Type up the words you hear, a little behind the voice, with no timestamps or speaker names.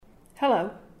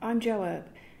Hello, I'm Jo Earp.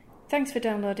 Thanks for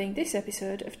downloading this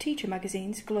episode of Teacher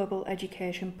Magazine's Global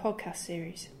Education podcast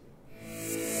series.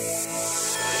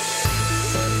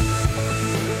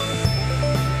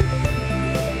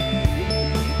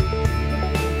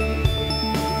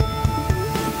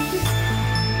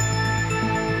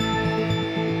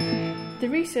 The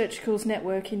Research Schools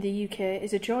Network in the UK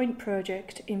is a joint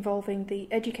project involving the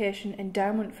Education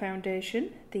Endowment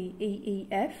Foundation, the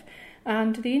EEF,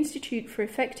 and the Institute for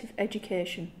Effective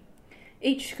Education.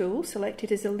 Each school,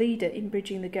 selected as a leader in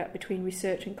bridging the gap between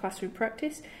research and classroom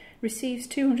practice, receives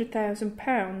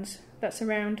 £200,000, that's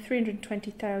around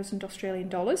 $320,000 Australian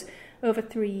dollars, over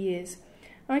 3 years.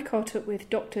 I caught up with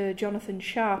Dr. Jonathan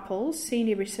Sharples,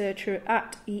 Senior Researcher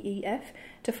at EEF,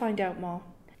 to find out more.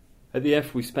 At the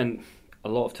EF, we spent a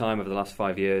lot of time over the last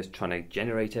 5 years trying to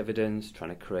generate evidence, trying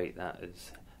to create that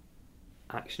as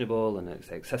actionable and as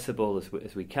accessible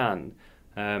as we can.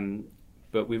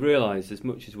 But we realised as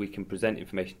much as we can present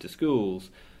information to schools,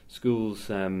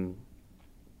 that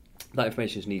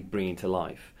information needs bringing to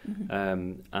life.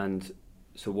 Mm-hmm. And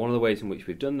so one of the ways in which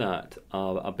we've done that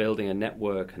are building a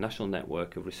national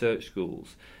network of research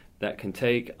schools that can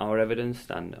take our evidence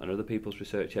and other people's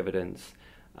research evidence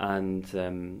and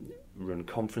run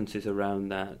conferences around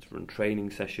that, run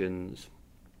training sessions,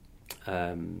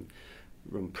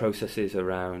 run processes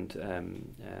around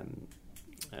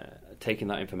taking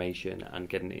that information and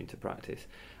getting it into practice.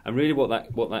 And really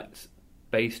what that's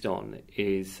based on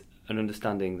is an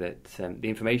understanding that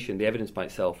the evidence by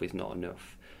itself is not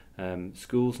enough.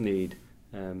 Schools need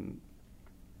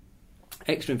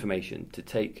extra information to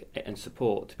take and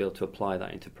support to be able to apply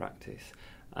that into practice.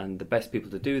 And the best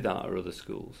people to do that are other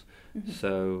schools. Mm-hmm.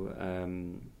 So,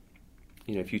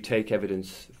 if you take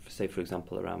evidence, say for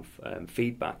example, around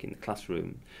feedback in the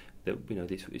classroom, that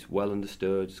this is well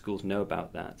understood, schools know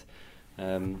about that.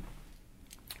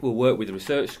 We'll work with the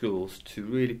research schools to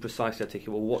really precisely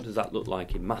articulate, well, what does that look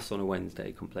like in maths on a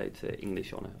Wednesday compared to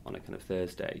English on a kind of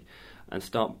Thursday, and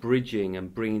start bridging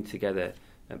and bringing together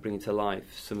and bringing to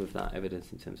life some of that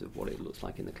evidence in terms of what it looks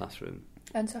like in the classroom.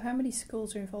 And so how many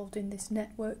schools are involved in this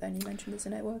network then? You mentioned there's a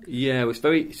network. Yeah, it's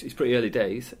pretty early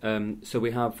days. So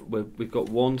we've got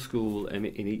one school in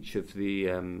each of the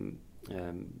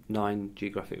 9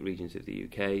 geographic regions of the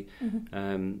UK.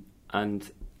 Mm-hmm.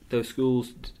 And those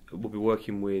schools will be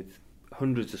working with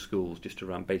hundreds of schools just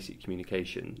around basic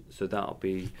communication. So that'll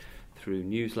be through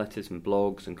newsletters and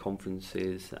blogs and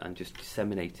conferences and just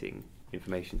disseminating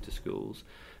information to schools.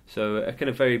 So at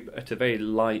a very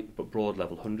light but broad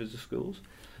level, hundreds of schools.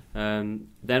 Then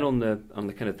on the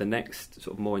kind of the next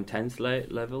sort of more intense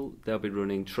level, they'll be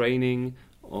running training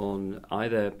on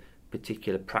either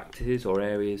particular practices or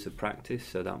areas of practice.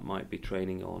 So that might be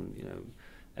training on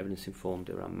evidence informed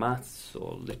around maths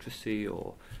or literacy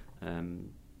or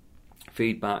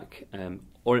feedback,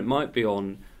 or it might be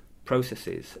on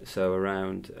processes. So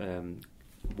around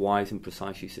wise and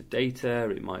precise use of data.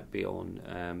 It might be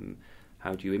on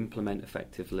how do you implement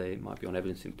effectively. It might be on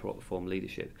evidence informed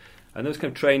leadership. And those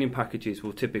kind of training packages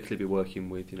will typically be working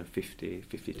with 50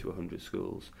 to 100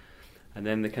 schools. And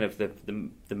then the kind of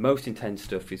the most intense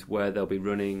stuff is where they'll be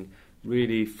running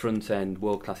really front-end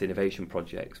world-class innovation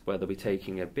projects where they'll be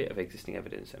taking a bit of existing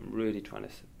evidence and really trying to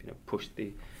push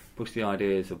the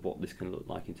ideas of what this can look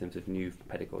like in terms of new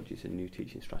pedagogies and new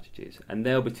teaching strategies. And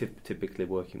they'll be typically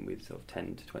working with sort of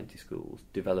 10 to 20 schools,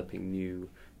 developing new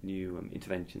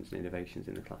interventions and innovations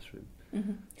in the classroom.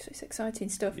 Mm-hmm. So it's exciting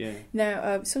stuff. Yeah.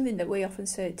 Now, something that we often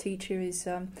say at Teacher is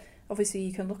obviously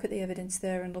you can look at the evidence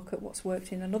there and look at what's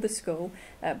worked in another school,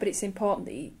 but it's important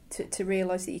that to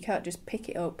realise that you can't just pick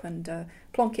it up and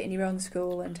plonk it in your own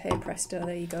school and hey presto,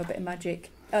 there you go, a bit of magic.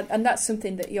 And that's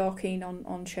something that you're keen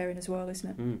on sharing as well, isn't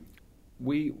it? Mm.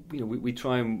 We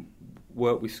try and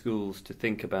work with schools to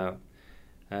think about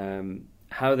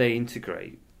how they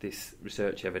integrate this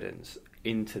research evidence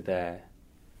into their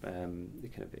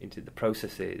into the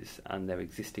processes and their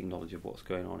existing knowledge of what's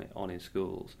going on in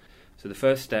schools. So the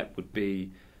first step would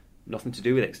be nothing to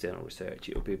do with external research.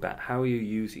 It would be about how are you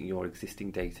using your existing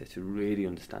data to really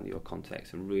understand your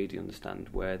context and really understand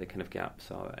where the kind of gaps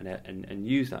are and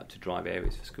use that to drive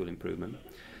areas for school improvement.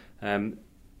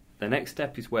 The next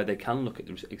step is where they can look at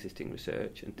the existing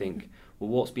research and think,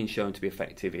 well, what's been shown to be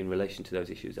effective in relation to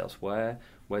those issues elsewhere?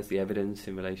 Where's the evidence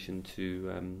in relation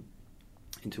to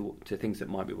things that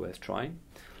might be worth trying?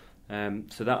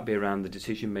 So that would be around the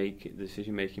decision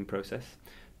making process.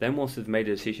 Then once they've made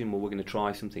a decision, well, we're going to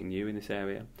try something new in this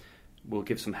area, we'll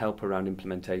give some help around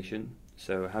implementation.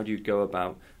 So how do you go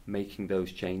about making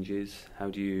those changes? How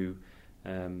do you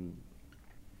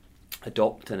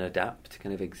adopt and adapt to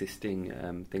kind of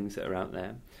existing things that are out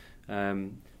there?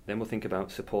 Then we'll think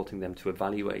about supporting them to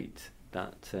evaluate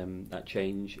that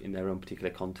change in their own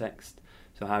particular context.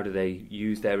 So how do they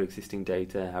use their existing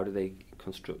data? How do they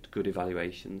construct good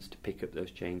evaluations to pick up those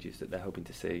changes that they're hoping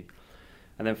to see?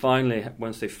 And then finally,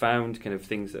 once they've found kind of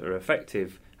things that are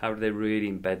effective, how do they really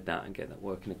embed that and get that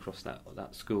working across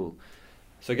that school?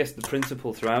 So I guess the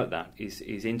principle throughout that is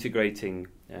integrating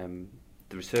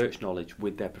the research knowledge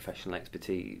with their professional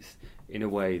expertise in a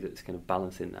way that's kind of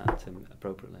balancing that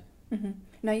appropriately. Mm-hmm.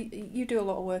 Now, you do a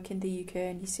lot of work in the UK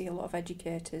and you see a lot of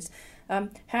educators.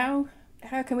 How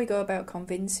can we go about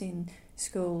convincing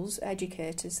schools,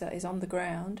 educators that is on the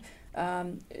ground,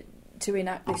 to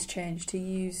enact this change, to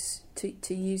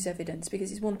use evidence?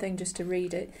 Because it's one thing just to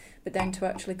read it, but then to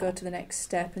actually go to the next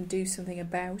step and do something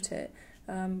about it.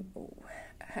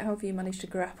 How have you managed to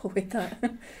grapple with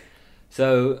that?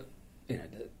 So,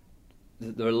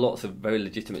 there are lots of very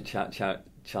legitimate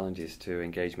challenges to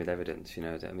engaging with evidence.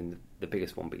 I mean, the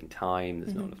biggest one being time.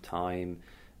 There's not enough time,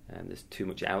 and there's too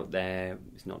much out there.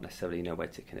 It's not necessarily where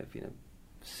to kind of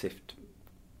sift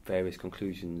various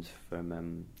conclusions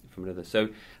from another. So,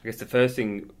 I guess the first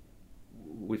thing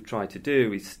we've tried to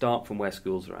do is start from where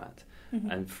schools are at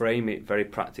and frame it very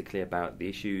practically about the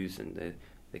issues and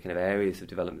the kind of areas of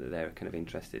development that they're kind of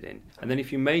interested in. And then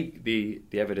if you make the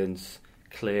evidence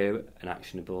clear and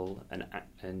actionable and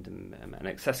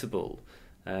accessible,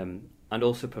 and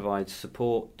also provides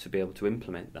support to be able to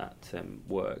implement that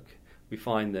work, we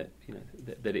find that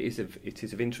that it is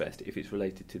of interest if it's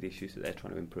related to the issues that they're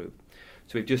trying to improve.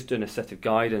 So we've just done a set of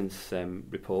guidance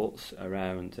reports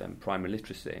around primary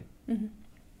literacy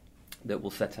that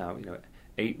will set out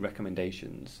 8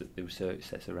 recommendations that the research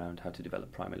sets around how to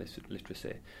develop primary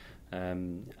literacy,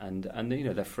 and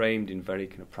they're framed in very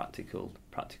kind of practical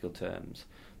terms.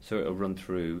 So it'll run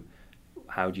through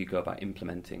how do you go about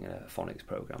implementing a phonics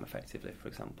program effectively, for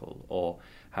example, or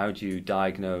how do you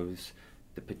diagnose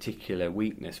the particular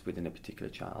weakness within a particular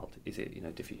child? Is it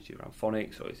deficiency around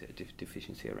phonics, or is it a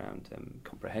deficiency around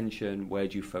comprehension? Where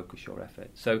do you focus your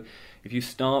effort? So if you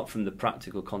start from the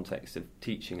practical context of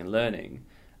teaching and learning,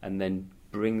 and then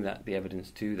bring the evidence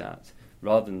to that,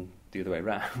 rather than the other way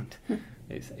around,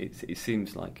 it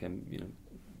seems like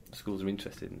schools are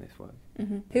interested in this work.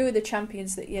 Mm-hmm. Who are the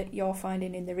champions that you're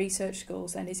finding in the research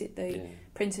schools? And is it the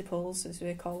principals, as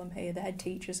we call them here, the head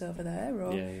teachers over there,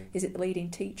 or is it the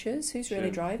leading teachers? Who's really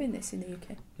driving this in the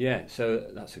UK? Yeah, so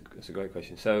that's a great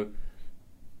question. So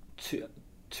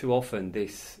too often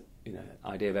this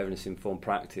idea of evidence-informed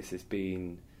practice has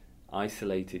been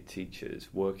isolated teachers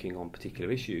working on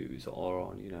particular issues, or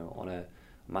on a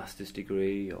master's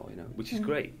degree, or which is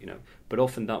great, but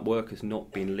often that work has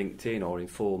not been linked in or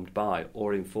informed by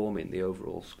or informing the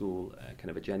overall school kind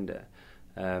of agenda.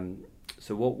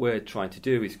 So what we're trying to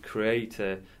do is create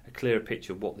a clearer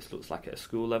picture of what this looks like at a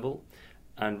school level,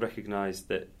 and recognise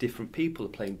that different people are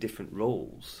playing different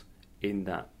roles in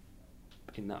that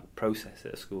process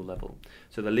at a school level.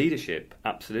 So the leadership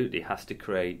absolutely has to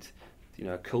create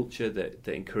a culture that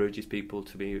encourages people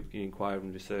to be inquiring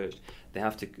and research. They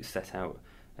have to set out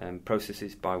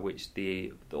processes by which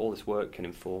all this work can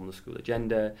inform the school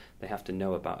agenda. They have to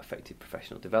know about effective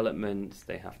professional development.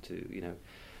 They have to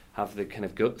have the kind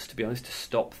of guts, to be honest, to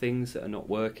stop things that are not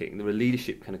working. There are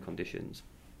leadership kind of conditions.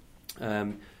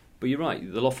 But you're right,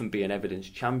 there'll often be an evidence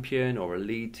champion or a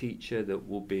lead teacher that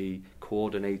will be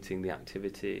coordinating the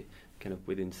activity kind of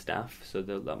within staff. So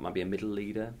that might be a middle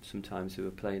leader sometimes, who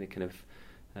are playing a kind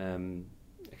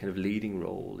of leading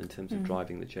role in terms of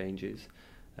driving the changes.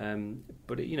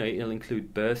 But it'll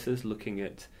include bursars looking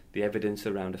at the evidence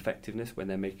around effectiveness when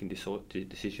they're making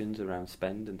decisions around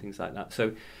spend and things like that.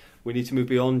 So we need to move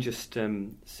beyond just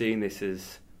seeing this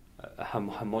as a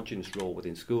homogenous role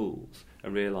within schools,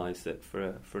 and realise that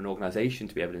for an organisation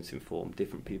to be evidence informed,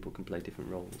 different people can play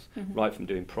different roles, right from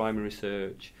doing primary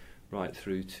research right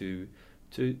through to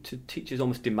teachers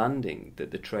almost demanding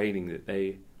that the training that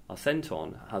they are sent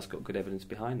on has got good evidence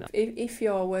behind that. If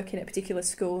you're working at a particular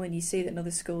school and you see that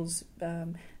another school's are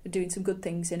doing some good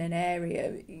things in an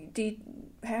area,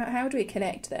 how do we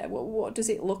connect there? What does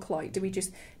it look like? Do we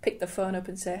just pick the phone up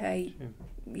and say, hey,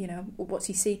 what's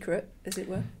your secret, as it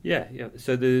were? Yeah.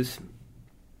 So there's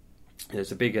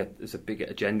a bigger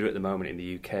agenda at the moment in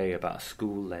the UK about a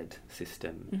school-led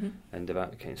system and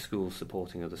about schools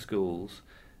supporting other schools,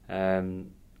 and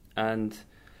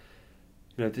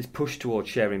this push towards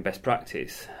sharing best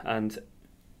practice. And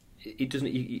it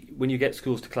doesn't. When you get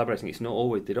schools to collaborating, they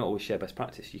don't always share best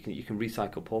practice. You can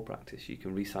recycle poor practice. You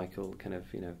can recycle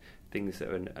things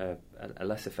that are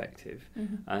less effective.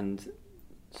 And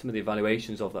some of the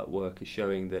evaluations of that work is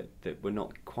showing that we're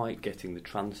not quite getting the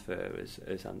transfer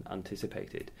as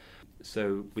anticipated.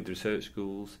 So with the research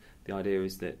schools, the idea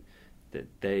is that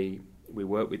we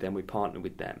work with them, we partner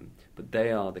with them, but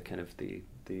they are the kind of the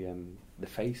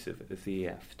face of the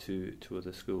EF to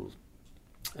other schools,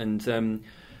 and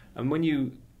when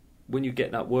you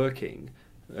get that working,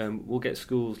 we'll get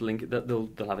schools link that they'll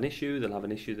have an issue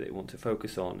that they want to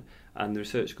focus on, and the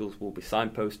research schools will be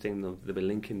signposting, they'll be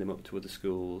linking them up to other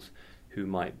schools who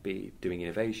might be doing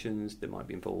innovations, they might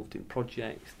be involved in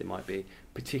projects, they might be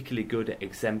particularly good at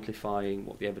exemplifying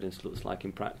what the evidence looks like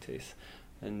in practice,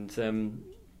 and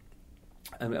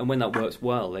when that works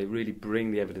well, they really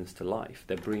bring the evidence to life.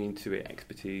 They're bringing to it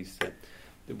expertise that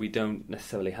we don't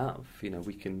necessarily have. You know,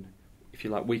 we can, if you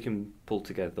like, we can pull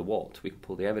together the what, we can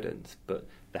pull the evidence, but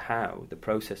the how, the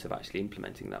process of actually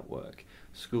implementing that work,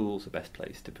 schools are best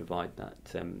placed to provide that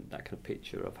kind of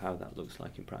picture of how that looks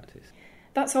like in practice.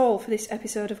 That's all for this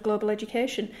episode of Global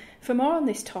Education. For more on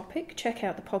this topic, check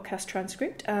out the podcast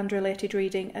transcript and related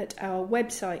reading at our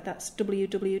website. That's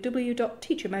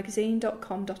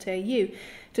www.teachermagazine.com.au.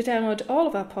 To download all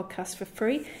of our podcasts for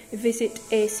free, visit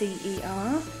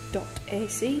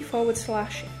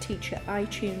acer.ac/teacher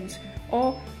iTunes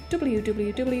or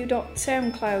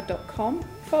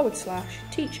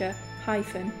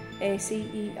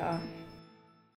www.soundcloud.com/teacher-acer.